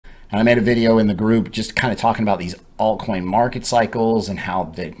And I made a video in the group just kind of talking about these altcoin market cycles and how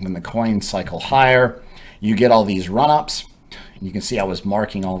when the coins cycle higher, you get all these run-ups. And you can see I was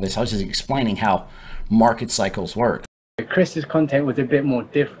marking all this. I was just explaining how market cycles work. Chris's content was a bit more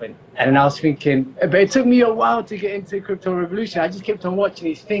different, and I was thinking, but it took me a while to get into crypto revolution. I just kept on watching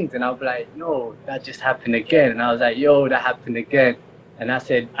these things, and I was like, no, that just happened again. And I was like, yo, that happened again. And I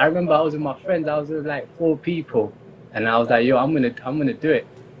said, I remember I was with my friends, I was with like 4 people, and I was like, yo, I'm gonna do it.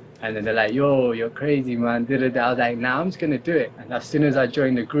 And then they're like, yo, you're crazy, man. I was like, nah, I'm just gonna do it. And as soon as I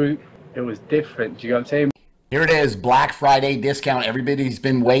joined the group, it was different. Do you know what I'm saying? Here it is, Black Friday discount. Everybody's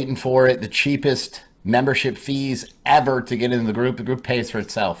been waiting for it. The cheapest membership fees ever to get into the group. The group pays for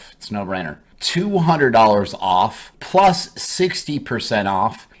itself. It's no brainer. $200 off plus 60%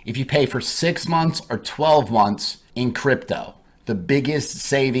 off if you pay for 6 months or 12 months in crypto. The biggest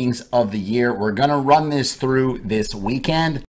savings of the year. We're going to run this through this weekend.